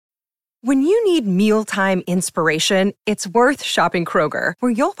When you need mealtime inspiration, it's worth shopping Kroger,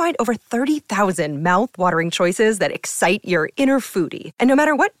 where you'll find over 30,000 mouth-watering choices that excite your inner foodie. And no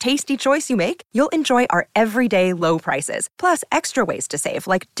matter what tasty choice you make, you'll enjoy our everyday low prices, plus extra ways to save,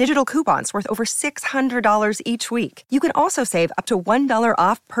 like digital coupons worth over $600 each week. You can also save up to $1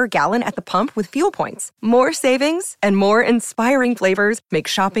 off per gallon at the pump with fuel points. More savings and more inspiring flavors make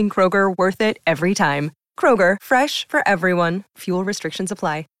shopping Kroger worth it every time. Kroger, fresh for everyone. Fuel restrictions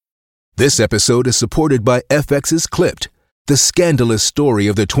apply. This episode is supported by FX's Clipped, the scandalous story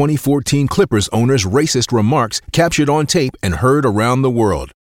of the 2014 Clippers owner's racist remarks captured on tape and heard around the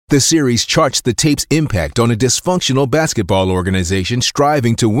world. The series charts the tape's impact on a dysfunctional basketball organization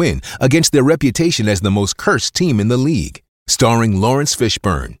striving to win against their reputation as the most cursed team in the league. Starring Lawrence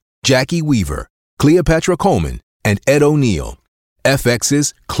Fishburne, Jackie Weaver, Cleopatra Coleman, and Ed O'Neill.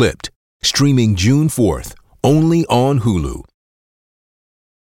 FX's Clipped, streaming June 4th, only on Hulu.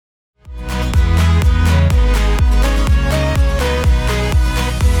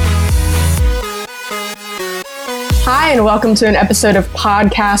 Hi, and welcome to an episode of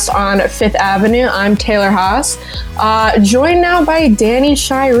Podcast on Fifth Avenue. I'm Taylor Haas, joined now by Danny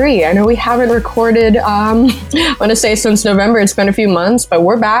Shiree. I know we haven't recorded, I want to say since November. It's been a few months, but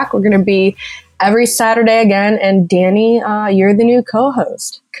we're back. We're going to be every Saturday again. And Danny, you're the new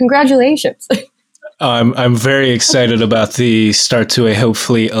co-host. Congratulations. I'm very excited about the start to a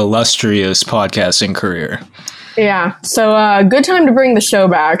hopefully illustrious podcasting career. Yeah, so good time to bring the show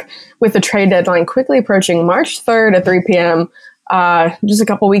back with the trade deadline quickly approaching March 3rd at 3 p.m., just a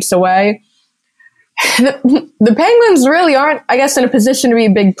couple weeks away. The Penguins really aren't, I guess, in a position to be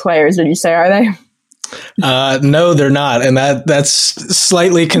big players, would you say, are they? No, they're not. And that's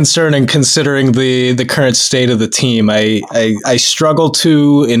slightly concerning considering the current state of the team. I struggle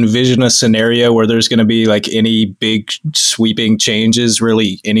to envision a scenario where there's going to be like any big sweeping changes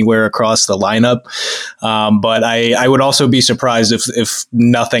really anywhere across the lineup. But I would also be surprised if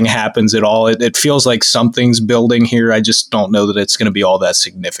nothing happens at all. It feels like something's building here. I just don't know that it's going to be all that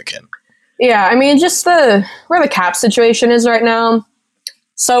significant. Yeah, I mean, just where the cap situation is right now.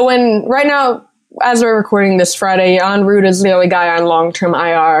 So right now, as we're recording this Friday, Jan Rutta is the only guy on long-term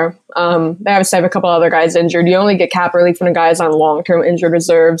IR. They obviously have a couple other guys injured. You only get cap relief when a guy's on long-term injured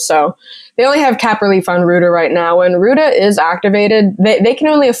reserve. So they only have cap relief on Rutta right now. When Rutta is activated, they can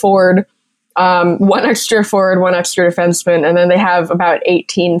only afford one extra forward, one extra defenseman, and then they have about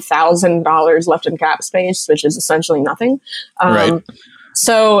 $18,000 left in cap space, which is essentially nothing. Right.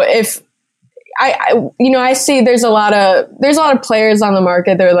 So if I see there's a lot of players on the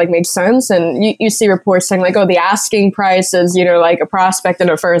market that like make sense, and you see reports saying like, oh, the asking price is like a prospect and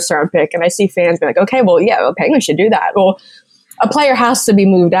a first round pick, and I see fans be like, okay, well, yeah, the Penguins should do that. Well, a player has to be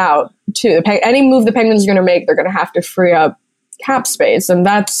moved out too. Any move the Penguins are going to make, they're going to have to free up cap space, and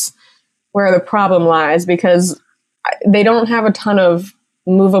that's where the problem lies because they don't have a ton of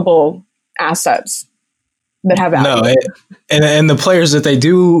movable assets that have value. No, and the players that they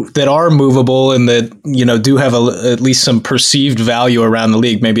do that are movable and that do have at least some perceived value around the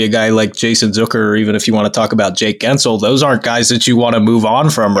league, maybe a guy like Jason Zucker, or even if you want to talk about Jake Gensel, those aren't guys that you want to move on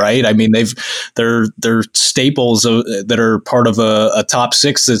from, right? I mean, they're staples that are part of a top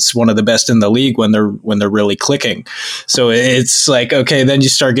six that's one of the best in the league when they're really clicking. So it's like, okay, then you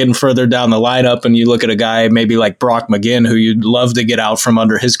start getting further down the lineup and you look at a guy maybe like Brock McGinn, who you'd love to get out from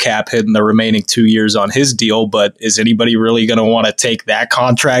under his cap hit in the remaining 2 years on his deal. But is anybody really going to want to take that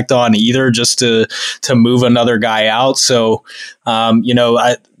contract on either just to move another guy out? So,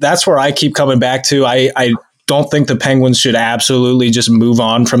 that's where I keep coming back to. I don't think the Penguins should absolutely just move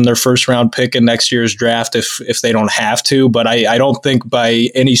on from their first round pick in next year's draft if they don't have to. But I don't think by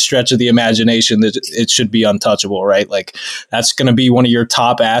any stretch of the imagination that it should be untouchable, right? Like that's going to be one of your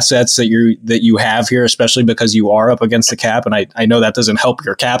top assets that you have here, especially because you are up against the cap. And I know that doesn't help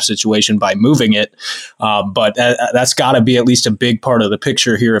your cap situation by moving it. But that's got to be at least a big part of the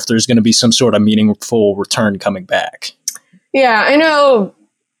picture here if there's going to be some sort of meaningful return coming back. Yeah, I know.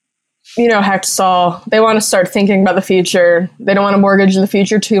 Hextall, they want to start thinking about the future. They don't want to mortgage the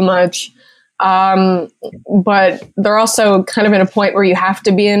future too much. But they're also kind of in a point where you have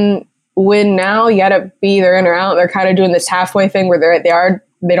to be in win now. You got to be either in or out. They're kind of doing this halfway thing where they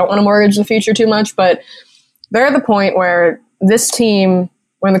don't want to mortgage the future too much, but they're at the point where this team,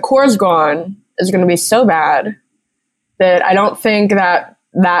 when the core's gone, is going to be so bad that I don't think that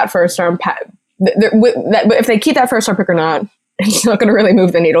first round if they keep that first round pick or not, it's not going to really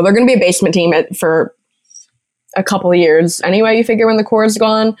move the needle. They're going to be a basement team for a couple of years anyway, you figure, when the core is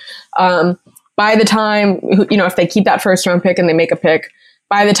gone. By the time, if they keep that first round pick and they make a pick,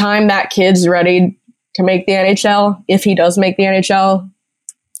 by the time that kid's ready to make the NHL, if he does make the NHL,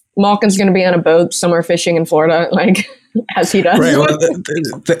 Malkin's going to be on a boat somewhere fishing in Florida, like as he does. Right. Well,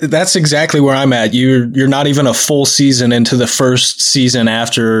 that's exactly where I'm at. You're not even a full season into the first season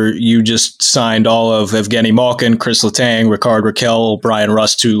after you just signed all of Evgeny Malkin, Chris Letang, Ricard Raquel, Brian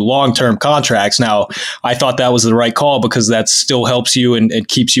Rust to long-term contracts. Now, I thought that was the right call because that still helps you and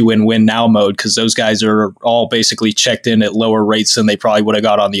keeps you in win now mode, because those guys are all basically checked in at lower rates than they probably would have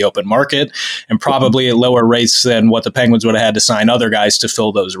got on the open market, and probably at lower rates than what the Penguins would have had to sign other guys to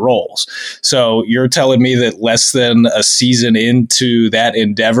fill those roles. So you're telling me that less than a season into that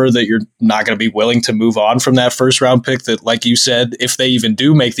endeavor that you're not going to be willing to move on from that first round pick that, like you said, if they even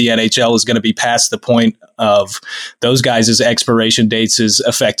do make the NHL, is going to be past the point of those guys' expiration dates as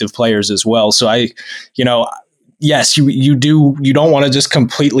effective players as well. So yes, you don't want to just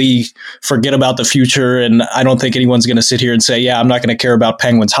completely forget about the future. And I don't think anyone's going to sit here and say, yeah, I'm not going to care about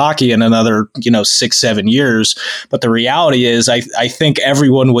Penguins hockey in another, 6-7 years. But the reality is I think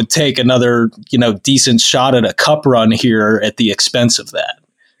everyone would take another, decent shot at a cup run here at the expense of that.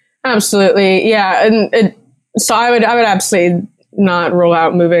 Absolutely. Yeah. And so I would absolutely not rule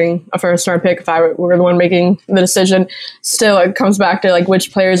out moving a first round pick if I were the one making the decision. Still, it comes back to like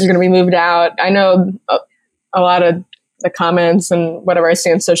which players are going to be moved out. I know a lot of the comments and whatever I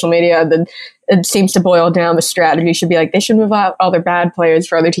see on social media, that it seems to boil down the strategy should be like, they should move out all their bad players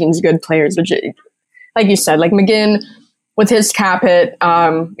for other teams' good players, which, like you said, like McGinn with his cap hit,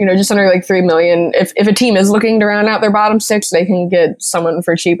 just under like $3 million. If a team is looking to round out their bottom six, they can get someone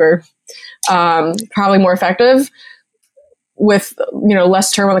for cheaper, probably more effective with,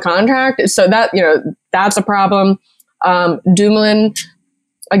 less term on the contract. So that, that's a problem. Dumoulin,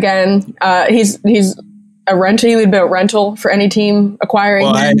 again, he's a rental. He would be a rental for any team acquiring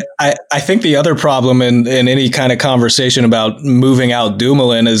him. I think the other problem in any kind of conversation about moving out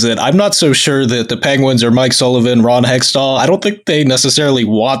Dumoulin is that I'm not so sure that the Penguins or Mike Sullivan, Ron Hextall, I don't think they necessarily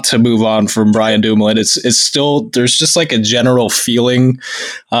want to move on from Brian Dumoulin. It's still, there's just like a general feeling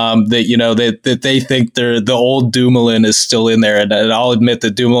that they think the old Dumoulin is still in there. And I'll admit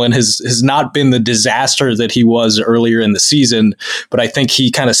that Dumoulin has not been the disaster that he was earlier in the season, but I think he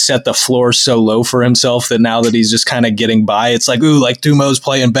kind of set the floor so low for himself that now that he's just kind of getting by, it's like, ooh, like Dumo's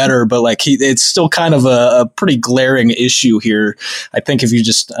playing better, but like it's still kind of a pretty glaring issue here. I think if you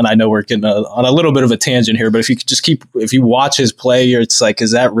just, and I know we're getting on a little bit of a tangent here, but if you could just if you watch his play, it's like,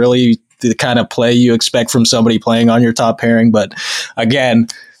 is that really the kind of play you expect from somebody playing on your top pairing? But again,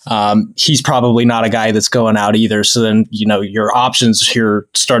 he's probably not a guy that's going out either. So then, your options here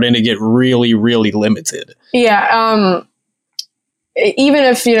starting to get really, really limited. Yeah. Even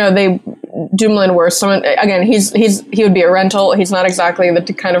if, Dumoulin were someone, again, he would be a rental. He's not exactly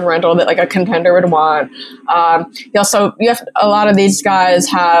the kind of rental that like a contender would want. A lot of these guys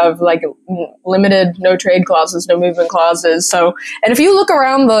have like limited no trade clauses, no movement clauses. So, and if you look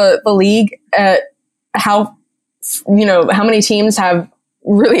around the league at how many teams have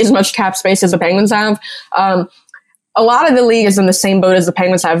really as much cap space as the Penguins have, a lot of the league is in the same boat as the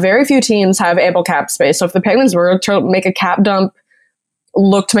Penguins have. Very few teams have ample cap space. So if the Penguins were to make a cap dump,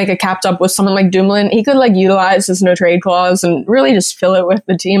 look to make a cap dump with someone like Dumoulin, he could like utilize his no trade clause and really just fill it with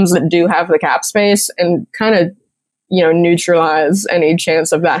the teams that do have the cap space and kind of, neutralize any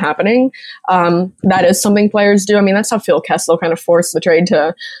chance of that happening. That is something players do. I mean, that's how Phil Kessel kind of forced the trade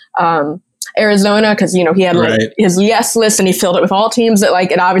to Arizona, because, he had like his yes list and he filled it with all teams that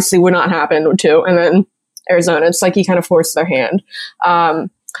like it obviously would not happen to. And then Arizona, it's like he kind of forced their hand.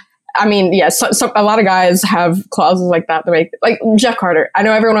 I mean, yes, a lot of guys have clauses like that to make, like Jeff Carter. I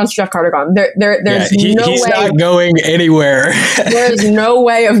know everyone wants Jeff Carter gone. He's not going anywhere. There is no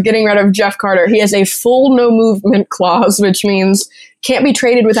way of getting rid of Jeff Carter. He has a full no movement clause, which means can't be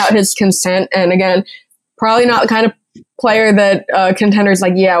traded without his consent. And again, probably not the kind of player that contenders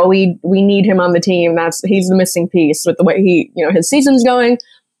like, yeah, well, we need him on the team. He's the missing piece with the way his season's going.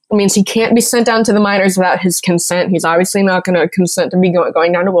 It means he can't be sent down to the minors without his consent. He's obviously not going to consent to be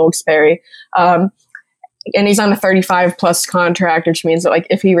going down to Wilkes-Barre. And he's on a 35-plus contract, which means that like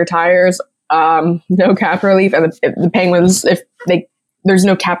if he retires, no cap relief. And the Penguins, there's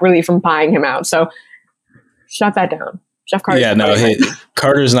no cap relief from buying him out. So shut that down. Jeff Carter. Yeah, no,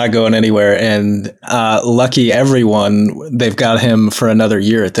 Carter's not going anywhere. And lucky everyone, they've got him for another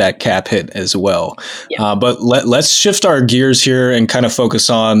year at that cap hit as well. Yeah. But let's shift our gears here and kind of focus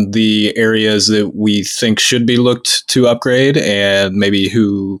on the areas that we think should be looked to upgrade and maybe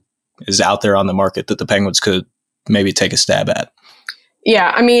who is out there on the market that the Penguins could maybe take a stab at.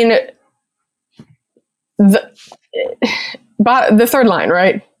 Yeah, I mean, the third line,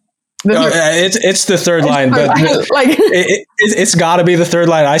 right? It's the third line, but it's got to be the third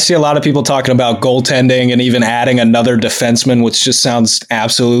line. I see a lot of people talking about goaltending and even adding another defenseman, which just sounds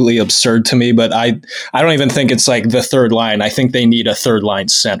absolutely absurd to me. But I don't even think it's like the third line. I think they need a third line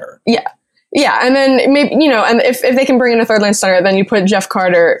center. Yeah, and then maybe, and if they can bring in a third line center, then you put Jeff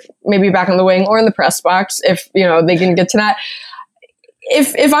Carter maybe back on the wing or in the press box if they can get to that.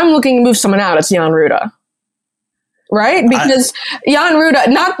 If I'm looking to move someone out, it's Jan Ruda. Right? Because Jan Ruda,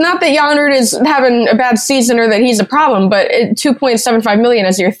 not that Jan Ruda is having a bad season or that he's a problem, but $2.75 million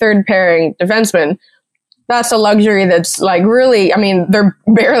as your third pairing defenseman, that's a luxury that's like really, I mean, they're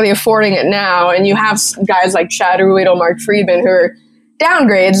barely affording it now. And you have guys like Chad Ruhwedel, Mark Friedman, who are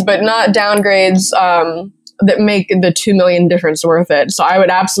downgrades, but not downgrades that make the $2 million difference worth it. So I would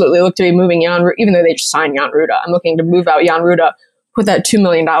absolutely look to be moving Jan Ruda, even though they just signed Jan Ruda. I'm looking to move out Jan Ruda, put that $2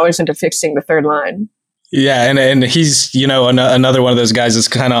 million into fixing the third line. Yeah, and he's, another one of those guys that's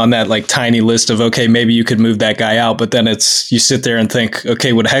kind of on that like tiny list of, okay, maybe you could move that guy out. But then you sit there and think,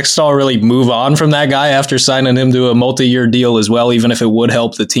 okay, would Hextall really move on from that guy after signing him to a multi-year deal as well, even if it would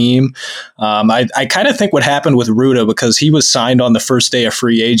help the team? I kind of think what happened with Ruda, because he was signed on the first day of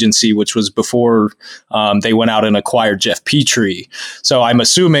free agency, which was before they went out and acquired Jeff Petrie. So I'm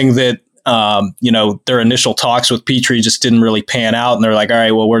assuming that their initial talks with Petrie just didn't really pan out, and they're like, all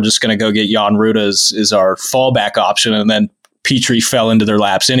right, well, we're just going to go get Jan Ruda as our fallback option. And then Petrie fell into their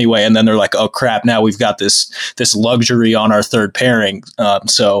laps anyway. And then they're like, oh crap, now we've got this luxury on our third pairing.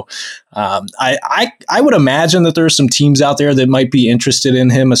 So I would imagine that there are some teams out there that might be interested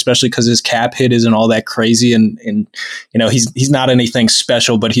in him, especially because his cap hit isn't all that crazy. And he's not anything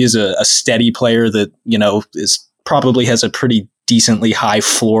special, but he is a steady player that, probably has a pretty decently high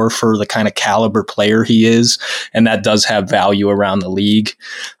floor for the kind of caliber player he is. And that does have value around the league.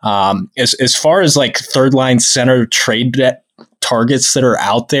 As far as like third line center trade targets that are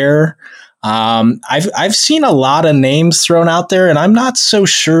out there, I've seen a lot of names thrown out there, and I'm not so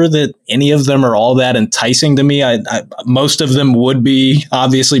sure that any of them are all that enticing to me. Most of them would be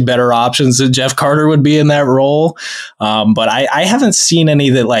obviously better options than Jeff Carter would be in that role. But I haven't seen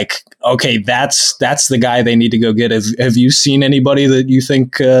any that like, okay, that's the guy they need to go get. Have you seen anybody that you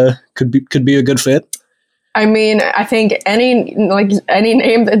think could be a good fit? I mean, I think any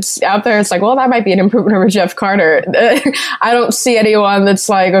name that's out there, it's like, well, that might be an improvement over Jeff Carter. I don't see anyone that's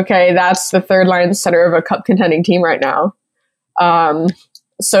like, okay, that's the third line center of a cup contending team right now.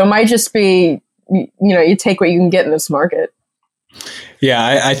 So it might just be, you take what you can get in this market.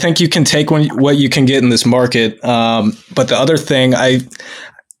 Yeah, I think you can take what you can get in this market. But the other thing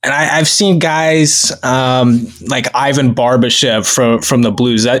I've seen guys like Ivan Barbashev from the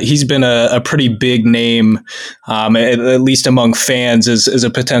Blues. He's been a pretty big name, at least among fans, as a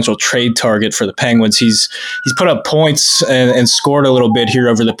potential trade target for the Penguins. He's put up points and scored a little bit here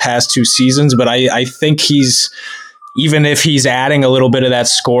over the past 2 seasons, but I think even if he's adding a little bit of that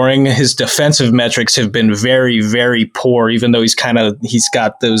scoring, his defensive metrics have been very, very poor, even though he's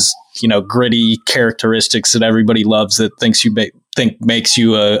got those, gritty characteristics that everybody loves that think makes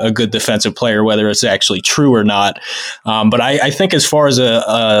you a good defensive player, whether it's actually true or not. But I think as far as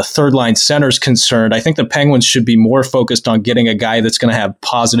a third line center is concerned, I think the Penguins should be more focused on getting a guy that's going to have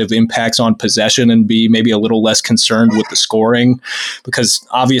positive impacts on possession and be maybe a little less concerned with the scoring, because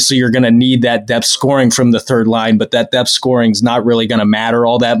obviously you're going to need that depth scoring from the third line, but that depth scoring is not really going to matter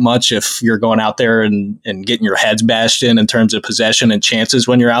all that much if you're going out there and getting your heads bashed in terms of possession and chances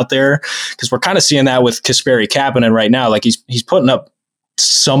when you're out there. Because we're kind of seeing that with Kasperi Kapanen right now. Like he's putting up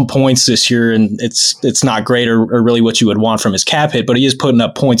some points this year, and it's not great or really what you would want from his cap hit, but he is putting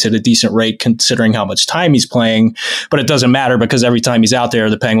up points at a decent rate considering how much time he's playing. But it doesn't matter, because every time he's out there,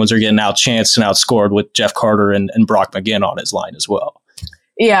 the Penguins are getting outchanced and outscored with Jeff Carter and Brock McGinn on his line as well.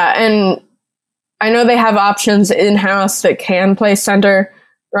 Yeah, and I know they have options in-house that can play center.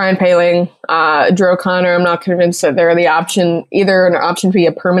 Ryan Poehling, Drew O'Connor, I'm not convinced that they're either an option to be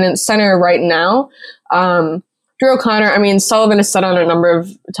a permanent center right now. Drew O'Connor, I mean, Sullivan has said on a number of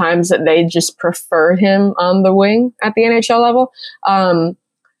times that they just prefer him on the wing at the NHL level.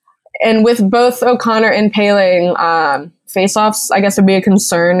 And with both O'Connor and Poehling, face-offs, I guess, would be a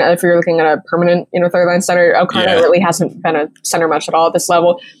concern if you're looking at a permanent, third line center. O'Connor really hasn't been a center much at all at this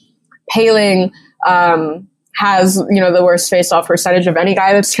level. Poehling, has, the worst face-off percentage of any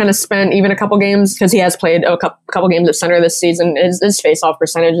guy that's kind of spent even a couple games, because he has played a couple games at center this season. His face-off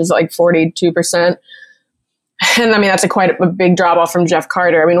percentage is like 42%. And I mean, that's quite a big drop-off from Jeff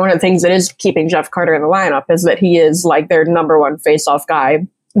Carter. I mean, one of the things that is keeping Jeff Carter in the lineup is that he is like their number one face-off guy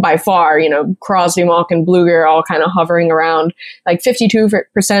by far. Crosby, Malkin, Blueger all kind of hovering around like 52%,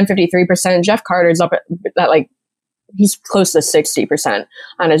 53%. Jeff Carter's up at like he's close to 60%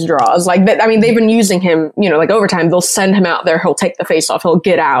 on his draws. Like that, I mean, they've been using him, you know, like overtime, they'll send him out there. He'll take the face off. He'll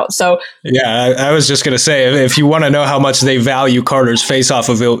get out. So yeah, I was just going to say, if you want to know how much they value Carter's face-off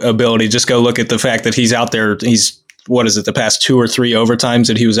ability, just go look at the fact that he's out there. He's, what is it, the past 2 or 3 overtimes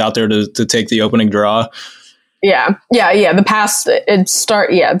that he was out there to take the opening draw. Yeah. The past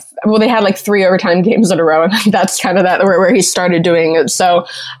well, they had like 3 overtime games in a row, and that's kind of that where he started doing it. So,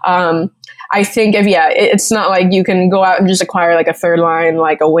 I think it's not like you can go out and just acquire like a third line,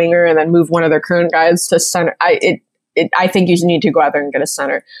 like a winger, and then move one of their current guys to center. I think you need to go out there and get a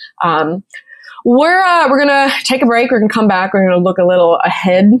center. We're gonna take a break. We're gonna come back. We're gonna look a little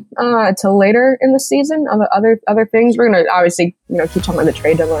ahead to later in the season on the other things. We're gonna obviously keep talking about the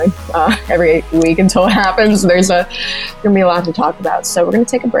trade deadline every week until it happens. There's gonna be a lot to talk about. So we're gonna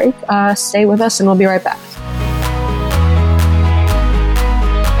take a break. Stay with us, and we'll be right back.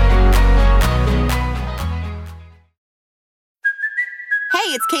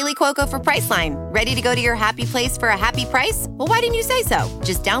 Hey, it's Kaylee Cuoco for Priceline. Ready to go to your happy place for a happy price? Well, why didn't you say so?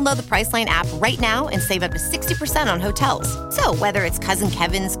 Just download the Priceline app right now and save up to 60% on hotels. So whether it's Cousin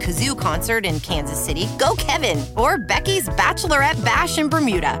Kevin's Kazoo Concert in Kansas City, go Kevin, or Becky's Bachelorette Bash in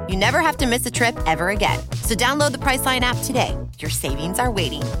Bermuda, you never have to miss a trip ever again. So download the Priceline app today. Your savings are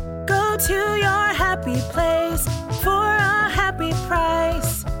waiting. Go to your happy place for a happy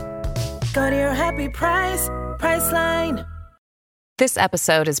price. Go to your happy price, Priceline. This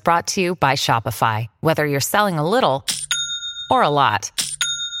episode is brought to you by Shopify. Whether you're selling a little or a lot,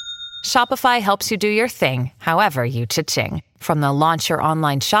 Shopify helps you do your thing, however you cha-ching. From the launch your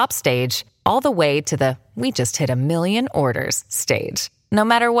online shop stage, all the way to the we just hit 1 million orders stage. No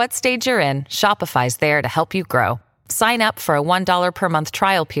matter what stage you're in, Shopify's there to help you grow. Sign up for a $1 per month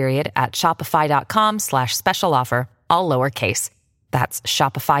trial period at shopify.com/special offer, all lowercase. That's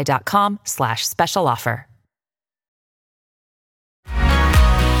shopify.com/special offer.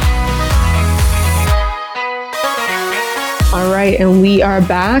 All right, and we are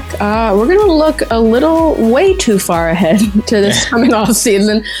back. We're going to look a little way too far ahead to this coming off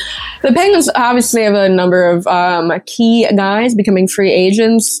season. The Penguins obviously have a number of key guys becoming free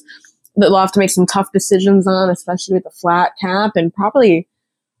agents that they'll have to make some tough decisions on, especially with the flat cap. And probably,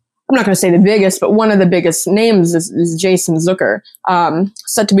 I'm not going to say the biggest, but one of the biggest names is Jason Zucker,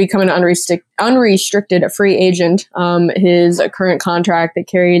 set to become an unrestricted free agent. His current contract that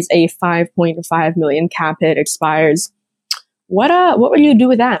carries a $5.5 million cap hit expires. What would you do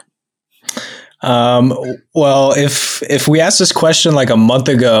with that? Well, if we asked this question like a month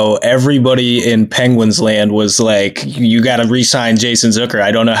ago, everybody in Penguins land was like, you got to re-sign Jason Zucker.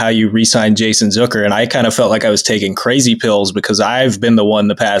 I don't know how you re-sign Jason Zucker. And I kind of felt like I was taking crazy pills because I've been the one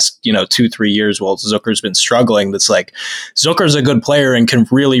the past, 2-3 years while Zucker's been struggling. That's like, Zucker's a good player and can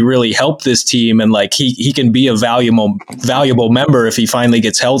really, really help this team. And like, he can be a valuable member if he finally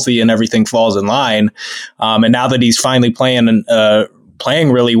gets healthy and everything falls in line. And now that he's finally playing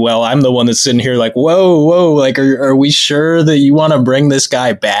really well, I'm the one that's sitting here like, whoa, like, are we sure that you want to bring this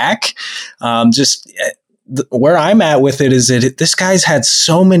guy back? Where I'm at with it is that this guy's had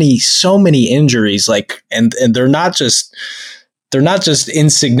so many injuries, like, and they're not just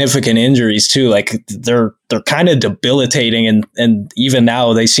insignificant injuries too. Like they're kind of debilitating, and even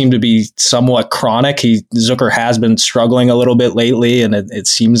now they seem to be somewhat chronic. Zucker has been struggling a little bit lately, and it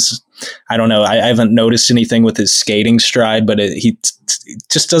seems, I don't know, I haven't noticed anything with his skating stride, but he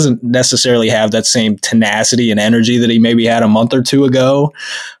just doesn't necessarily have that same tenacity and energy that he maybe had a month or two ago.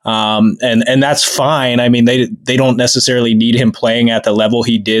 And that's fine. I mean, they don't necessarily need him playing at the level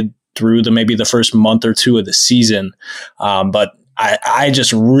he did through maybe the first month or two of the season. But I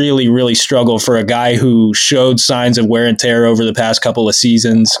just really, really struggle for a guy who showed signs of wear and tear over the past couple of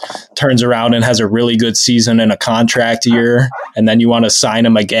seasons, turns around and has a really good season in a contract year, and then you want to sign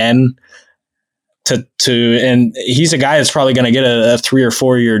him again and he's a guy that's probably going to get a 3 or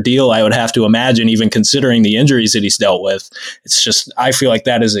 4 year deal, I would have to imagine, even considering the injuries that he's dealt with. It's just, I feel like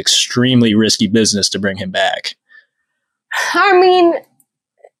that is extremely risky business to bring him back. I mean,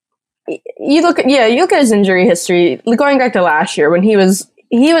 you look at his injury history going back to last year when he was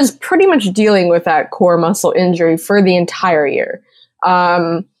pretty much dealing with that core muscle injury for the entire year. He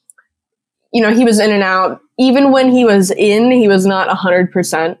was in and out. Even when he was in, he was not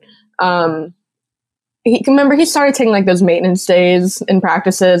 100%. He started taking like those maintenance days in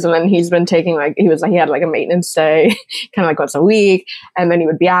practices, and then he's been taking he had like a maintenance day kind of like once a week, and then he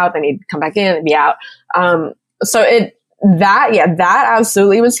would be out, then he'd come back in and be out. That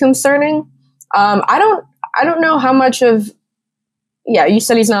absolutely was concerning. I don't know how much of, you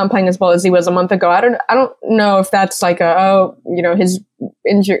said he's not playing as well as he was a month ago. I don't know if that's like his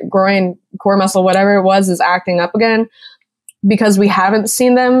groin core muscle, whatever it was, is acting up again, because we haven't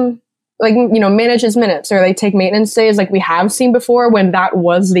seen them like, manage his minutes or like take maintenance days like we have seen before when that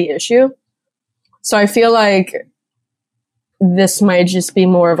was the issue. So I feel like this might just be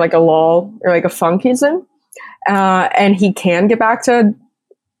more of like a lull or like a funk he's in. And he can get back to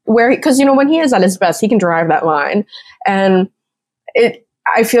where, because, when he is at his best, he can drive that line. And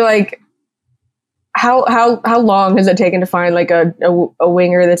I feel like how long has it taken to find like a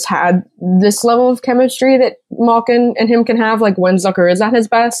winger that's had this level of chemistry that Malkin and him can have, like when Zucker is at his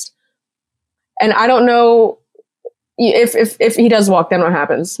best? And I don't know if he does walk, then what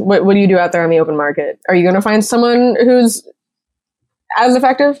happens? What do you do out there on the open market? Are you going to find someone who's as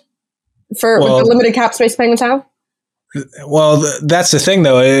effective with the limited cap space Penguins have? Well, that's the thing,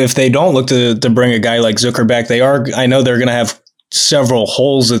 though. If they don't look to bring a guy like Zucker back, I know they're going to have several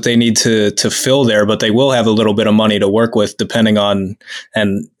holes that they need to fill there, but they will have a little bit of money to work with depending on,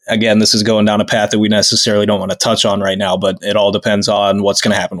 and again, this is going down a path that we necessarily don't want to touch on right now, but it all depends on what's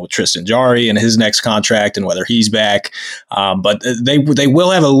going to happen with Tristan Jarry and his next contract and whether he's back. But they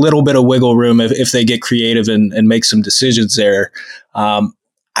will have a little bit of wiggle room if they get creative and make some decisions there.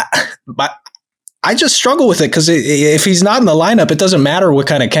 But I just struggle with it because if he's not in the lineup, it doesn't matter what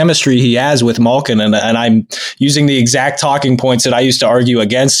kind of chemistry he has with Malkin. And I'm using the exact talking points that I used to argue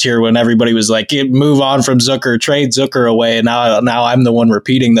against here when everybody was like, move on from Zucker, trade Zucker away. And now I'm the one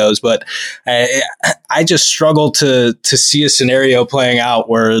repeating those. But I just struggle to see a scenario playing out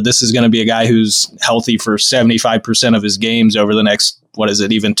where this is going to be a guy who's healthy for 75% of his games over the next,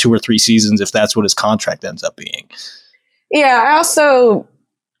 even 2 or 3 seasons, if that's what his contract ends up being. Yeah, I also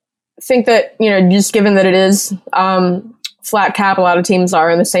think that, just given that it is flat cap, a lot of teams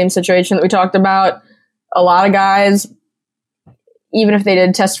are in the same situation that we talked about. A lot of guys, even if they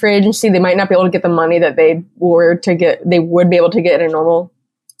did test free agency, they might not be able to get the money that they would be able to get in a normal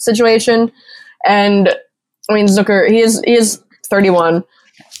situation. And I mean, Zucker, he is 31.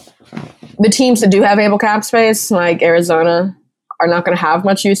 The teams that do have ample cap space, like Arizona, are not going to have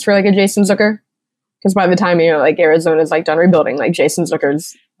much use for like a Jason Zucker, because by the time like Arizona's like done rebuilding, like Jason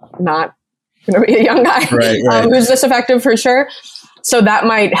Zucker's not going to be a young guy who's this effective for sure. So that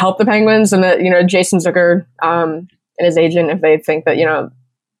might help the Penguins, and that Jason Zucker and his agent, if they think that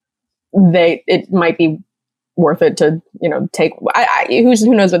it might be worth it to take.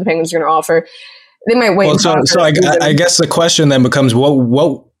 Who knows what the Penguins are going to offer? They might wait. Well, so I guess the question then becomes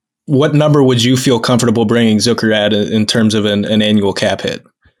what number would you feel comfortable bringing Zucker at in terms of an annual cap hit?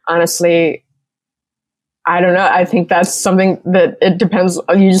 Honestly, I don't know. I think that's something that it depends.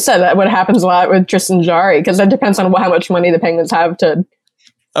 You just said that what happens a lot with Tristan Jarry, because that depends on how much money the Penguins have to.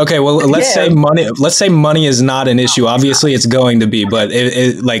 Okay, well, let's say money is not an issue. Obviously, it's going to be, but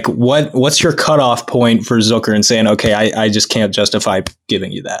what's your cutoff point for Zucker and saying, okay, I just can't justify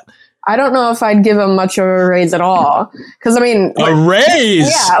giving you that? I don't know if I'd give him much of a raise at all, because I mean, a raise,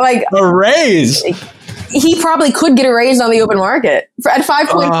 yeah, a raise. He probably could get a raise on the open market at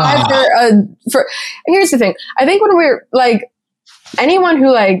 5.5 for. Here's the thing. I think when we're like, anyone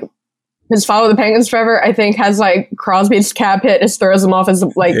who like has followed the Penguins forever, I think has like Crosby's cap hit just throws them off as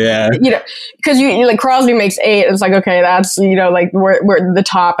like, because you like Crosby makes 8. And it's like, okay, that's, like we're the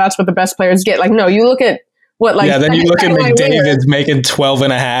top. That's what the best players get. Like, no, you look at what like. Yeah, then you look at McDavid's making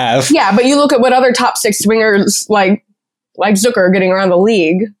 12.5. Yeah, but you look at what other top 6 swingers like Zucker are getting around the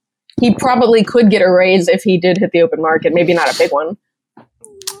league. He probably could get a raise if he did hit the open market. Maybe not a big one.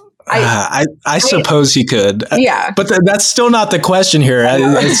 I suppose he could. Yeah. But that's still not the question here.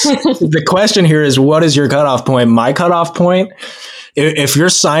 The question here is, what is your cutoff point? My cutoff point, if you're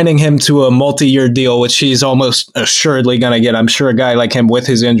signing him to a multi-year deal, which he's almost assuredly going to get, I'm sure a guy like him with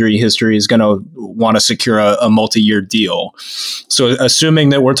his injury history is going to want to secure a multi-year deal. So assuming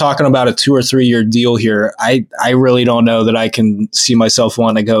that we're talking about a 2 or 3 year deal here, I really don't know that I can see myself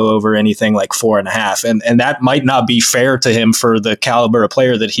wanting to go over anything like 4.5. And that might not be fair to him for the caliber of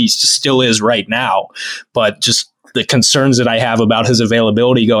player that he still is right now, but just the concerns that I have about his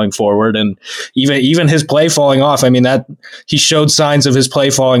availability going forward, and even his play falling off. I mean, that he showed signs of his play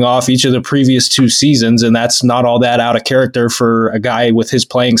falling off each of the previous 2 seasons, and that's not all that out of character for a guy with his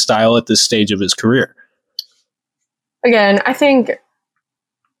playing style at this stage of his career. Again, I think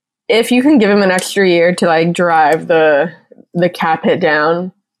if you can give him an extra year to like drive the cap hit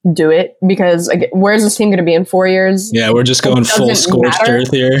down, do it, because like, where's this team going to be in 4 years? Yeah, we're just going full scorched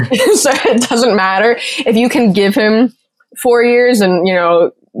earth here. So it doesn't matter if you can give him 4 years and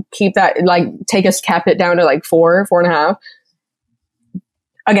keep that, like take his cap hit down to like 4.5.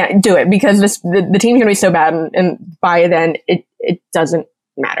 Again, do it, because the team's going to be so bad, and by then it doesn't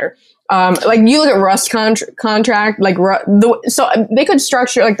matter. Like you look at Rust's contract, like so they could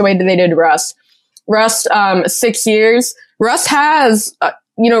structure it like the way that they did Rust. Rust, 6 years. Rust has,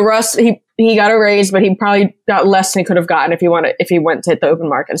 Rust, he got a raise, but he probably got less than he could have gotten if he went to hit the open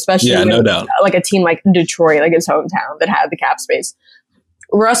market, especially no doubt. Like a team like Detroit, like his hometown that had the cap space.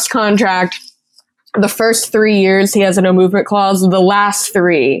 Rust's contract, the first 3 years he has a no movement clause. The last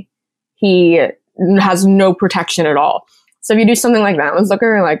 3, he has no protection at all. So if you do something like that with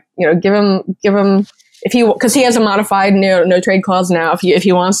Zucker, like, give him because he has a modified no trade clause now. If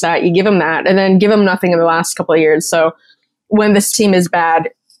he wants that, you give him that, and then give him nothing in the last couple of years. So when this team is bad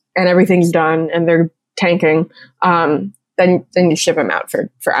and everything's done and they're tanking, then you ship him out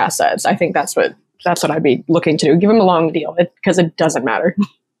for assets. I think that's what I'd be looking to do. Give him a long deal because it doesn't matter.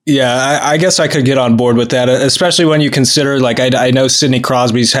 Yeah, I guess I could get on board with that, especially when you consider, like, I know Sidney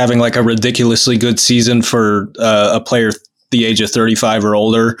Crosby's having like a ridiculously good season for a player the age of 35 or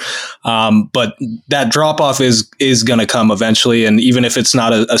older. But that drop off is going to come eventually. And even if it's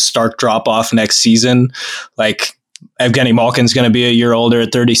not a stark drop off next season, like Evgeny Malkin's going to be a year older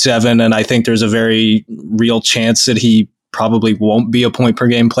at 37. And I think there's a very real chance that he probably won't be a point per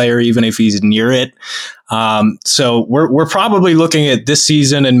game player, even if he's near it. So we're probably looking at this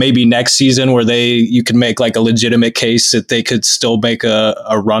season and maybe next season where you can make like a legitimate case that they could still make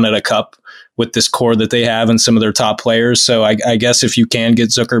a run at a cup with this core that they have and some of their top players. So I guess if you can get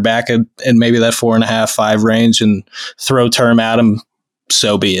Zucker back in maybe that 4.5, 5 range and throw term at him,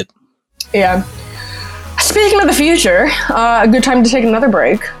 so be it. Yeah. Speaking of the future, a good time to take another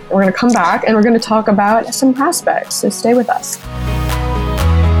break. We're going to come back and we're going to talk about some prospects. So stay with us.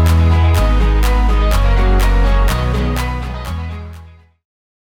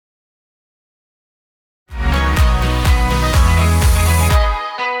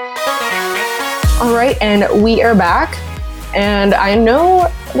 All right, and we are back. And I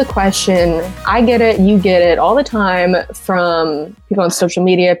know the question, I get it, you get it all the time from people on social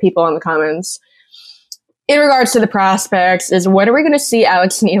media, people in the comments. In regards to the prospects, is when are we going to see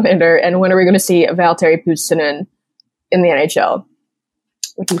Alex Nylander and when are we going to see Valtteri Puustinen in the NHL?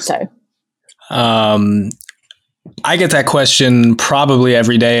 What do you say? I get that question probably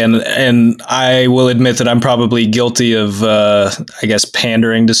every day, and I will admit that I'm probably guilty of, I guess,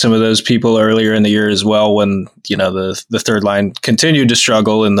 pandering to some of those people earlier in the year as well when, the third line continued to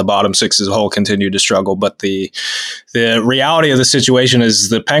struggle and the bottom six as a whole continued to struggle. But the reality of the situation is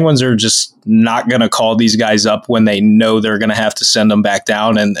the Penguins are just not going to call these guys up when they know they're going to have to send them back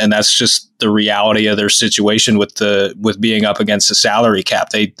down, and that's just the reality of their situation with being up against the salary cap.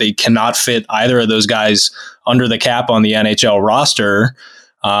 They cannot fit either of those guys under the cap on the NHL roster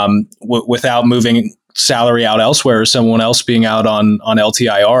without moving salary out elsewhere or someone else being out on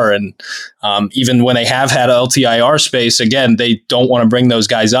LTIR. And even when they have had LTIR space, again, they don't want to bring those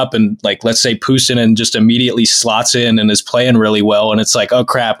guys up. And like, let's say Puustinen just immediately slots in and is playing really well. And it's like, oh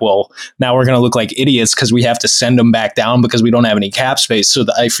crap, well, now we're going to look like idiots because we have to send them back down because we don't have any cap space. So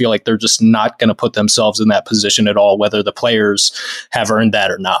I feel like they're just not going to put themselves in that position at all, whether the players have earned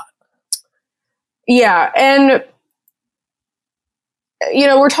that or not. Yeah. And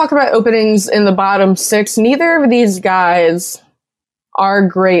we're talking about openings in the bottom six. Neither of these guys are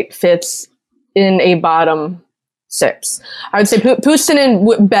great fits in a bottom six. I would say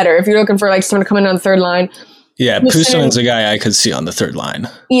Puustinen better if you're looking for like someone to come in on the third line. Yeah, Puustinen's a guy I could see on the third line.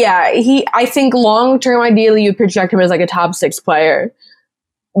 Yeah, I think long term, ideally, you'd project him as like a top 6 player.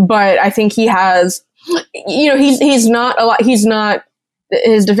 But I think he has, he's not a lot. He's not,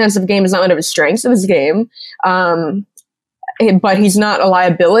 his defensive game is not one of his strengths of his game. But he's not a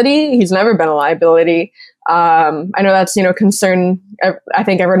liability. He's never been a liability. I know that's, concern I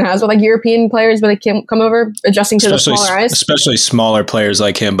think everyone has with like European players when they come over, adjusting to the smaller ice. Especially smaller players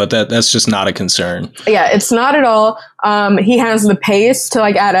like him, but that's just not a concern. Yeah, it's not at all. He has the pace to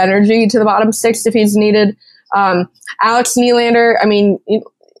like add energy to the bottom six if he's needed. Alex Nylander, I mean,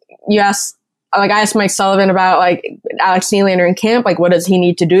 I asked Mike Sullivan about like Alex Nylander in camp, like what does he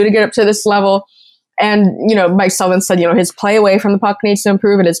need to do to get up to this level? And, Mike Sullivan said, his play away from the puck needs to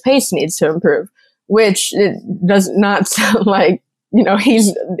improve and his pace needs to improve, which it does not sound like,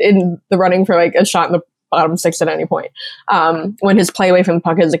 he's in the running for like a shot in the bottom six at any point. When his play away from the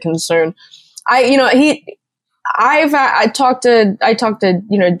puck is a concern. I talked to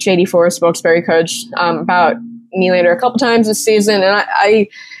JD Forrest, Wilkes-Barre coach, about Nylander a couple times this season. And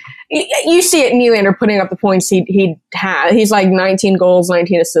you see it, Nylander putting up the points he had. He's like 19 goals,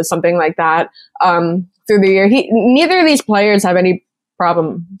 19 assists, something like that through the year. Neither of these players have any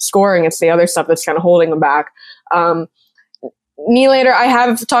problem scoring. It's the other stuff that's kind of holding them back. Nylander, I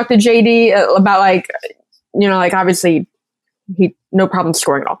have talked to JD about like obviously no problem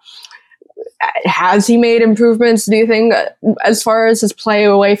scoring at all. Has he made improvements, do you think, as far as his play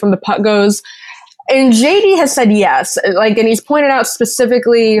away from the puck goes? And JD has said yes, and he's pointed out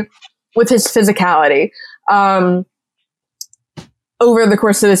specifically with his physicality. Over the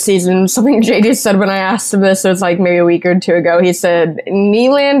course of the season, something JD said when I asked him this, it was maybe a week or two ago, he said,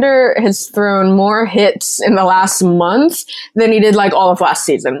 Nylander has thrown more hits in the last month than he did all of last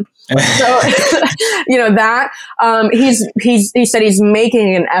season. So, that, he said he's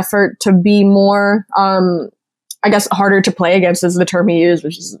making an effort to be more, I guess harder to play against is the term he used,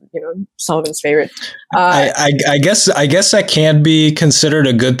 which is, Sullivan's favorite. I guess that can be considered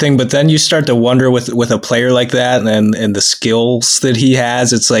a good thing, but then you start to wonder with a player like that and the skills that he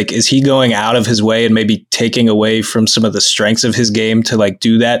has, it's is he going out of his way and maybe taking away from some of the strengths of his game to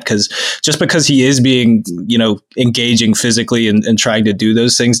do that? Because just because he is being, engaging physically and trying to do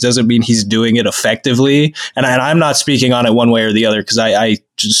those things doesn't mean he's doing it effectively. And I'm not speaking on it one way or the other because I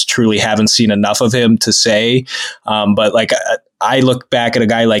just truly haven't seen enough of him to say. But I look back at a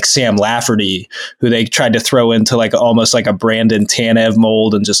guy like Sam Lafferty, who they tried to throw into almost like a Brandon Tanev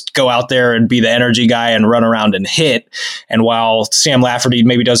mold and just go out there and be the energy guy and run around and hit. And while Sam Lafferty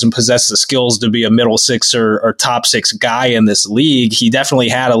maybe doesn't possess the skills to be a middle six or top six guy in this league, he definitely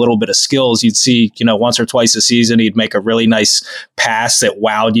had a little bit of skills. You'd see, once or twice a season, he'd make a really nice pass that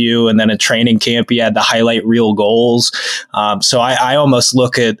wowed you. And then in training camp, he had to highlight real goals. So I almost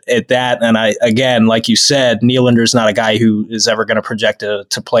look at that. And again, like you said, Nylander's not a guy who is ever going to project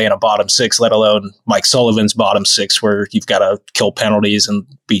to play in a bottom six, let alone Mike Sullivan's bottom six, where you've got to kill penalties and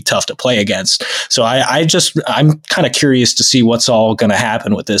be tough to play against. So I'm kind of curious to see what's all going to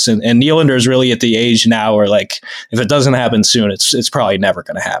happen with this. And Nylander is really at the age now where if it doesn't happen soon, it's probably never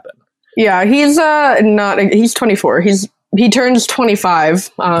going to happen. Yeah, he's 24. He turns 25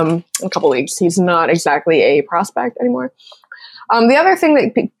 in a couple weeks. He's not exactly a prospect anymore. The other thing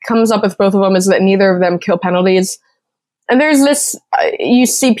that comes up with both of them is that neither of them kill penalties. And there's this, you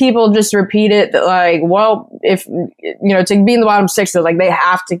see people just repeat it that if, to be in the bottom six, they're they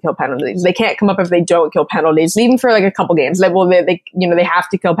have to kill penalties. They can't come up if they don't kill penalties, even for a couple games. They have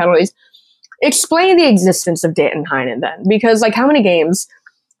to kill penalties. Explain the existence of Danton Heinen then, because how many games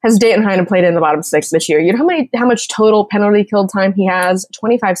has Danton Heinen played in the bottom six this year? You know how much total penalty kill time he has?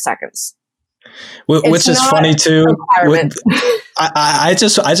 25 seconds. Which is funny too. I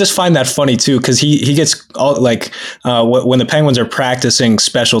just find that funny too, because he gets all when the Penguins are practicing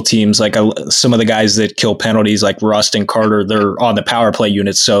special teams, some of the guys that kill penalties like Rust and Carter, they're on the power play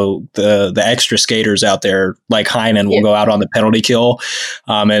units. So the extra skaters out there like Heinen will go out on the penalty kill.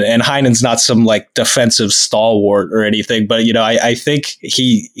 And Heinen's not some defensive stalwart or anything, but I think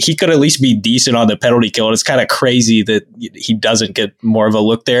he could at least be decent on the penalty kill. And it's kind of crazy that he doesn't get more of a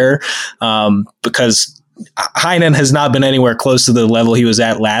look there. Because Heinen has not been anywhere close to the level he was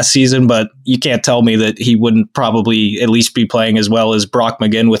at last season, but you can't tell me that he wouldn't probably at least be playing as well as Brock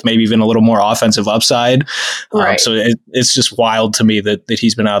McGinn with maybe even a little more offensive upside. Right. So it's just wild to me that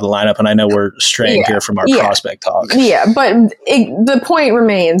he's been out of the lineup, and I know we're straying here from our prospect talk. Yeah, but the point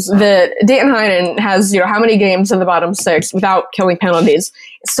remains that Danton Heinen has how many games in the bottom six without killing penalties,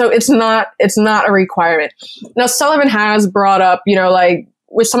 so it's not a requirement. Now Sullivan has brought up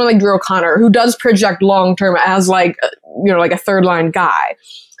with someone like Drew O'Connor, who does project long-term as a third-line guy.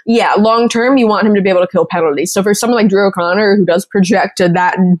 Yeah, long-term, you want him to be able to kill penalties. So for someone like Drew O'Connor, who does project to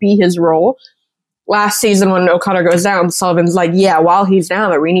that and be his role, last season when O'Connor goes down, Sullivan's while he's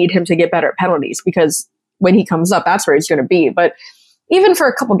down there, we need him to get better at penalties, because when he comes up, that's where he's going to be. But even for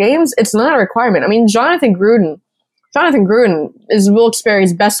a couple games, it's not a requirement. I mean, Jonathan Gruden is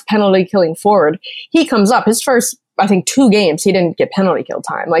Wilkes-Barre's best penalty-killing forward. He comes up, his first 2 games, he didn't get penalty kill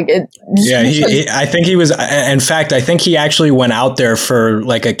time. I think he was. In fact, I think he actually went out there for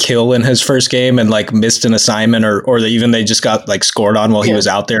a kill in his first game and missed an assignment, or even they just got scored on while he was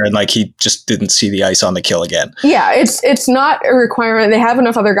out there, and he just didn't see the ice on the kill again. Yeah, it's not a requirement. They have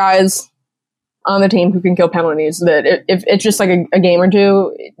enough other guys on the team who can kill penalties that if it's just a game or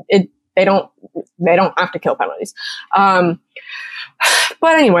two, they don't have to kill penalties. But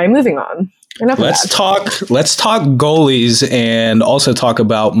anyway, moving on. Let's talk goalies and also talk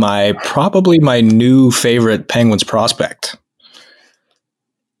about probably my new favorite Penguins prospect.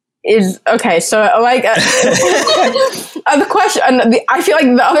 So the question, I feel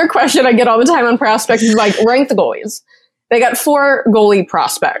the other question I get all the time on prospects is rank the goalies. They got 4 goalie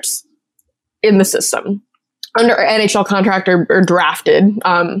prospects in the system under NHL contract or drafted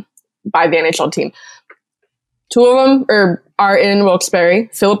by the NHL team. 2 of them are in Wilkes-Barre,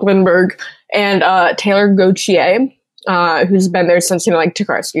 Philip Lindbergh and Taylor Gauthier, who's been there since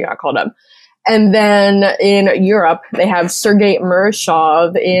Tokarski got called up. And then in Europe, they have Sergei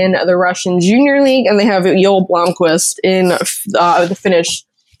Murashov in the Russian Junior League, and they have Joel Blomqvist in the Finnish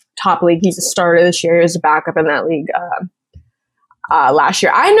top league. He's a starter this year. He was a backup in that league last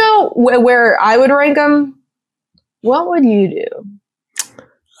year. I know where I would rank him. What would you do?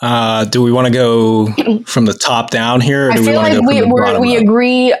 Do we want to go from the top down here? Or I feel like we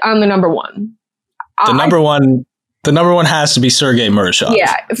agree on the number one. The number one has to be Sergei Murashov.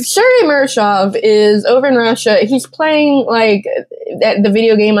 Yeah, Sergei Murashov is over in Russia. He's playing like the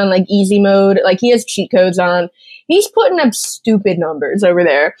video game on like easy mode. Like he has cheat codes on. He's putting up stupid numbers over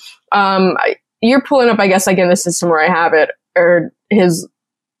there. You're pulling up, I guess, like in the system where I have it, or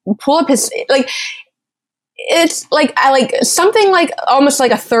pull up his like. It's like something like almost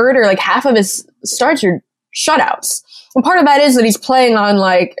like a third or like half of his starts are shutouts. And part of that is that he's playing on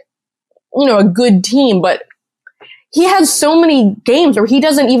like, a good team, but he has so many games where he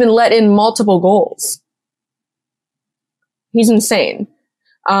doesn't even let in multiple goals. He's insane.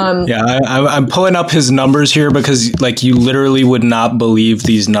 I'm pulling up his numbers here because like you literally would not believe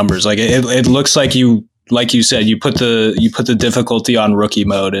these numbers. Like it looks like like you said, you put the difficulty on rookie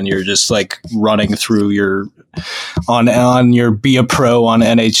mode and you're just like running through your Be a Pro on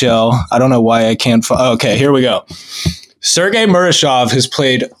NHL. I don't know why I can't. Okay, here we go. Sergei Murashov has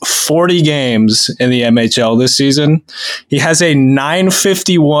played 40 games in the MHL this season. He has a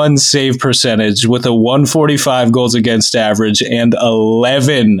 .951 save percentage with a 145 goals against average and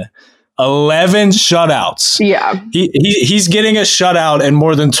 11 shutouts. Yeah. He's getting a shutout in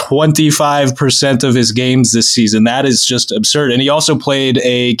more than 25% of his games this season. That is just absurd. And he also played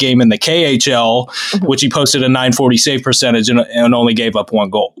a game in the KHL, which he posted a .940 save percentage and only gave up 1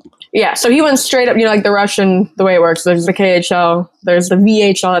 goal. Yeah, so he went straight up, like the Russian, the way it works. There's the KHL, there's the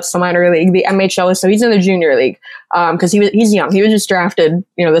VHL, that's the minor league, the MHL, so he's in the junior league because he's young. He was just drafted,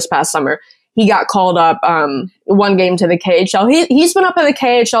 this past summer. He got called up one game to the KHL. He's been up in the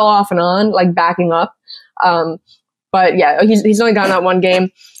KHL off and on, like backing up. But yeah, he's only gotten that one game.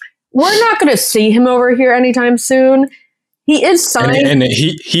 We're not going to see him over here anytime soon. He is signed. And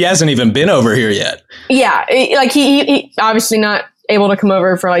he hasn't even been over here yet. Yeah, like he obviously not able to come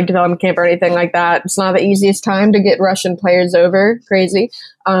over for like development camp or anything like that. It's not the easiest time to get Russian players over. Crazy.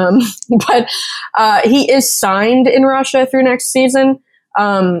 But he is signed in Russia through next season.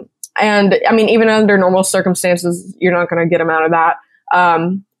 And I mean, even under normal circumstances, you're not going to get him out of that.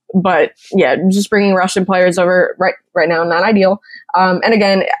 But yeah, just bringing Russian players over right now, not ideal. And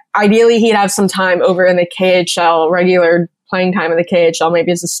again, ideally he'd have some time over in the KHL, regular playing time in the KHL,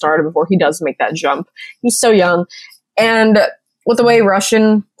 maybe as a starter before he does make that jump. He's so young. And with the way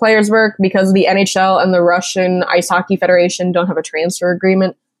Russian players work, because the NHL and the Russian Ice Hockey Federation don't have a transfer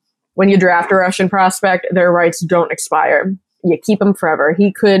agreement, when you draft a Russian prospect, their rights don't expire. You keep him forever.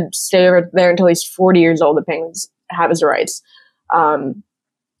 He could stay over there until he's 40 years old. The Penguins have his rights.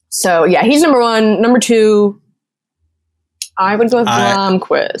 So yeah, he's number one. Number two, I would go with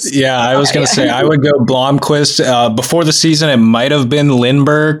Blomqvist. Yeah, I was going to say I would go Blomqvist. Before the season, it might have been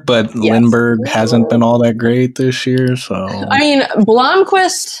Lindbergh, but yes. Lindbergh hasn't been all that great this year. So I mean,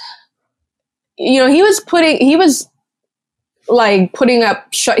 Blomqvist, he was putting up.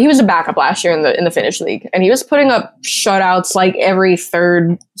 He was a backup last year in the Finnish league, and he was putting up shutouts like every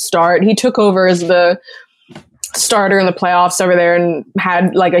third start. He took over as the starter in the playoffs over there and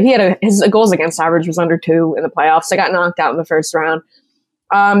had his goals against average was under 2 in the playoffs. They got knocked out in the first round.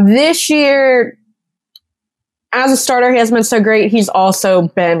 This year, as a starter, he hasn't been so great. He's also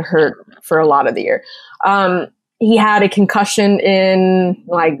been hurt for a lot of the year. He had a concussion in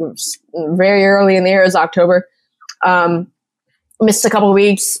very early in the year, it was October. Missed a couple of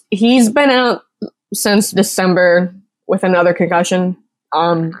weeks. He's been out since December with another concussion.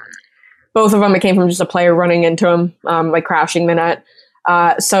 Both of them, it came from just a player running into him, crashing the net.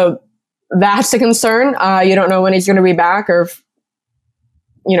 So that's a concern. You don't know when he's going to be back again,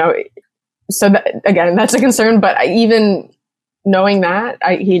 that's a concern. But even knowing that,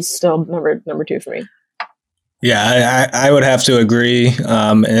 he's still number 2 for me. Yeah, I would have to agree.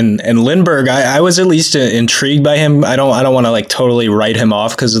 And Lindbergh, I was at least intrigued by him. I don't want to totally write him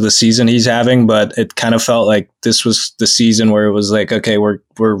off because of the season he's having, but it kind of felt like this was the season where it was like, okay, we're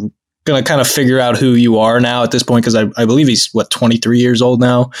going to kind of figure out who you are now at this point, because I believe he's 23 years old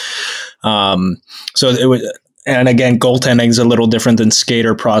now. So it would, and again, goaltending is a little different than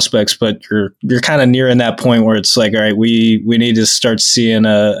skater prospects, but you're kind of nearing that point where it's like, all right, we need to start seeing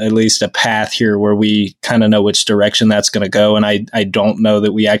at least a path here where we kind of know which direction that's going to go. And I don't know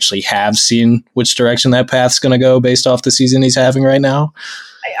that we actually have seen which direction that path's going to go based off the season he's having right now.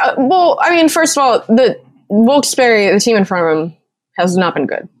 Well, I mean, first of all, the Wilkes-Barre, the team in front of him, has not been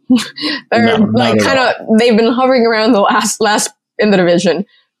good. They're they've been hovering around the last in the division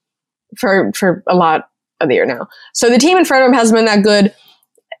for a lot of the year now. So the team in front of him hasn't been that good.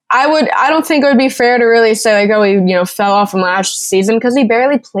 I don't think it would be fair to really say like, oh, he fell off from last season, because he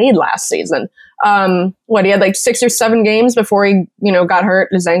barely played last season. He had like 6 or 7 games before he got hurt,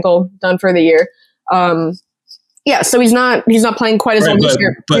 his ankle done for the year. So he's not playing quite as well this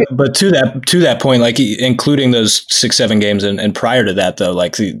year. But to that point, like including those 6-7 games and prior to that, though,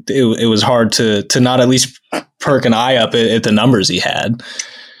 like it was hard to not at least perk an eye up at the numbers he had.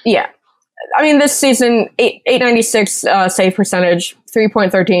 Yeah. I mean, this season, 896 save percentage,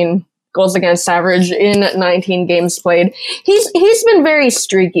 3.13 goals against average in 19 games played. He's been very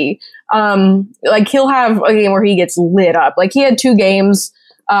streaky. Like he'll have a game where he gets lit up. Like he had 2 games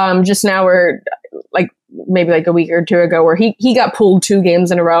just now where like maybe like a week or 2 ago where he got pulled 2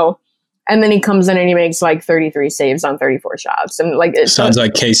 games in a row. And then he comes in and he makes like 33 saves on 34 shots. And like it sounds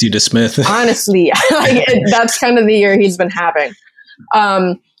like Casey DeSmith. Honestly, that's kind of the year he's been having.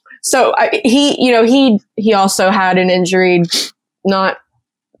 So he also had an injury not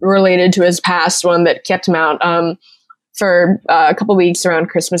related to his past one that kept him out for a couple weeks around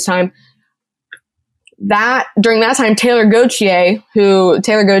Christmas time. During that time, Taylor Gauthier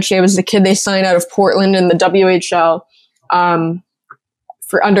was the kid they signed out of Portland in the WHL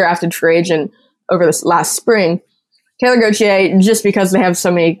for undrafted free agent over this last spring. Taylor Gauthier, just because they have so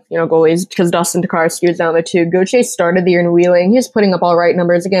many, goalies, because Dustin Tokarski was down there too. Gauthier started the year in Wheeling. He's putting up all right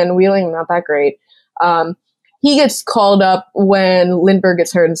numbers. Again, Wheeling, not that great. He gets called up when Lindbergh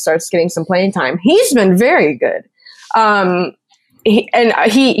gets hurt and starts getting some playing time. He's been very good. He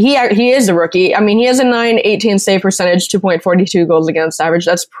is a rookie. I mean, he has a .918 save percentage, 2.42 goals against average.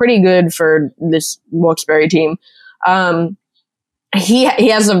 That's pretty good for this Wilkes-Barre team. He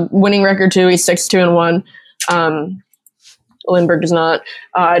has a winning record too. He's 6-2-1. Lindbergh does not.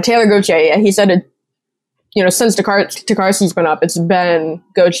 Taylor Gauthier, he said since Tokarski's been up, it's been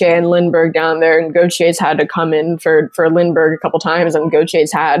Gauthier and Lindbergh down there, and Gauthier's had to come in for Lindbergh a couple times, and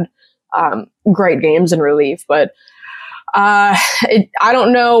Gauthier's had great games in relief. But I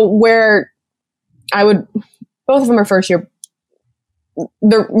don't know where I would. Both of them are first year.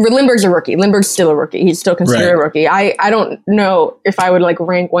 Lindbergh's a rookie. Lindbergh's still a rookie. He's still considered a rookie. I don't know if I would like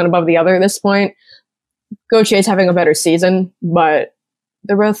rank one above the other at this point. Gauthier's having a better season, but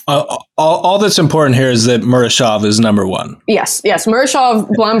they're both. All that's important here is that Murashov is number 1. Yes. Murashov,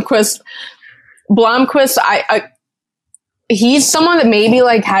 Blomqvist. He's someone that maybe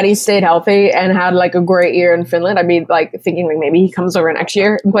like had he stayed healthy and had like a great year in Finland, I'd be like thinking like maybe he comes over next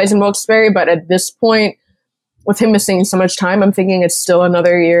year and plays in Wilkes-Barre. But at this point, with him missing so much time, I'm thinking it's still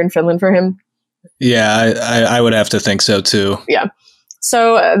another year in Finland for him. Yeah, I would have to think so too. Yeah.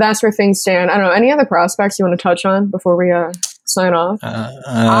 So that's where things stand. I don't know. Any other prospects you want to touch on before we sign off?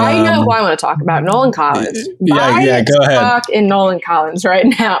 I know who I want to talk about. Nolan Collins. Go ahead. Talk in Nolan Collins right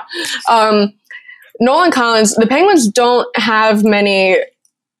now. Nolan Collins, the Penguins don't have many.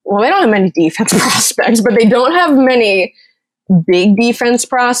 Well, they don't have many defense prospects, but they don't have many big defense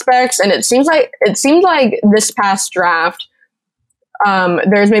prospects. And it seemed like this past draft,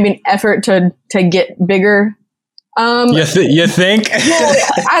 there's maybe an effort to get bigger. You think? Well,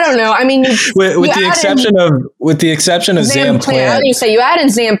 I don't know. I mean, with the exception of Zam Plant. I was going to say you add in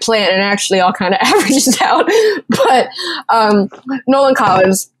Zam Plant, and actually all kind of averages out. But Nolan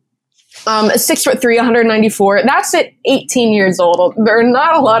Collins, 6'3", 194. That's at 18 years old. There are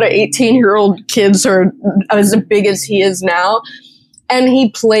not a lot of 18-year-old kids who are as big as he is now, and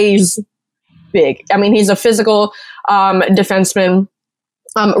he plays big. I mean, he's a physical defenseman,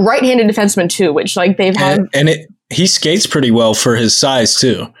 right-handed defenseman too, which like they've had. He skates pretty well for his size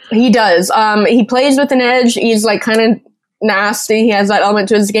too. He does. He plays with an edge. He's like kind of nasty. He has that element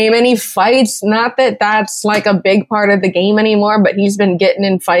to his game, and he fights. Not that that's like a big part of the game anymore, but he's been getting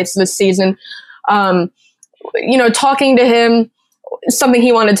in fights this season. Talking to him, something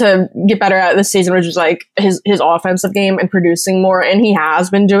he wanted to get better at this season, which was like his offensive game and producing more, and he has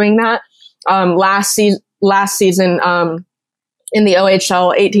been doing that. Last season, in the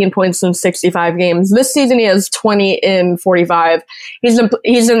OHL, 18 points in 65 games. This season, he has 20 in 45. He's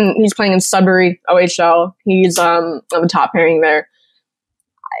playing in Sudbury OHL. He's on the top pairing there.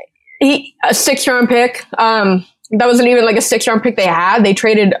 A 6th-round pick. That wasn't even like a 6th-round pick they had. They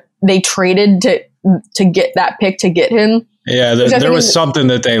traded to get that pick to get him. Yeah, there was something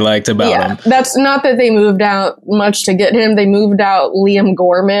that they liked about him. That's not that they moved out much to get him. They moved out Liam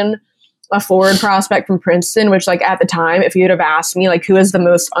Gorman, a forward prospect from Princeton, which like at the time, if you'd have asked me like who is the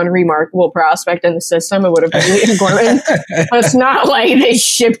most unremarkable prospect in the system, it would have been Liam Gorman. But it's not like they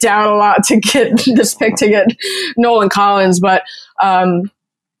shipped out a lot to get this pick to get Nolan Collins. But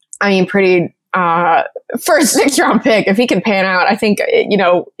pretty first 6th round pick. If he can pan out, I think,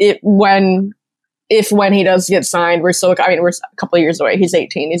 when he does get signed, we're still, we're a couple of years away. He's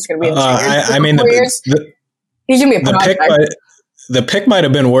 18. He's going to be in he's going to be a prospect. The pick might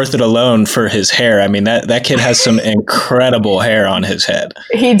have been worth it alone for his hair. I mean, that kid has some incredible hair on his head.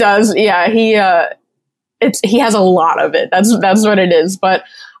 He does. Yeah. He has a lot of it. That's what it is. But,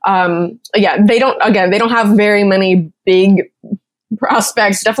 they don't have very many big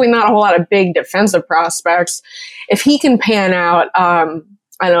prospects. Definitely not a whole lot of big defensive prospects. If he can pan out,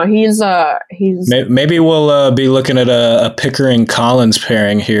 I don't know. He's maybe we'll be looking at a Pickering Collins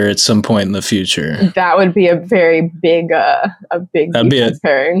pairing here at some point in the future. That would be a very big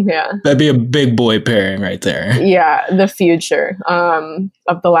pairing. Yeah, that'd be a big boy pairing right there. Yeah, the future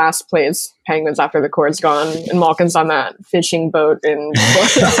of the last place Penguins after the core's gone and Malkin's on that fishing boat in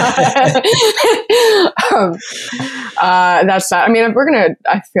Florida. That's that. I mean,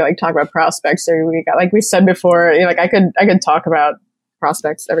 I feel like talk about prospects every week. Like we said before, I could talk about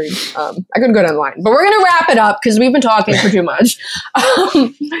prospects I could go down the line, but we're going to wrap it up because we've been talking for too much.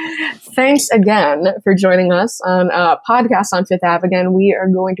 Thanks again for joining us on a podcast on Fifth Ave. Again, we are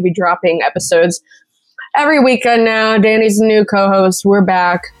going to be dropping episodes every weekend now. Danny's the new co-host. We're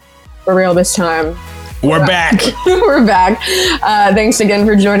back for real this time. We're back. We're back. Thanks again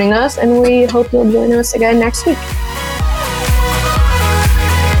for joining us, and we hope you'll join us again next week.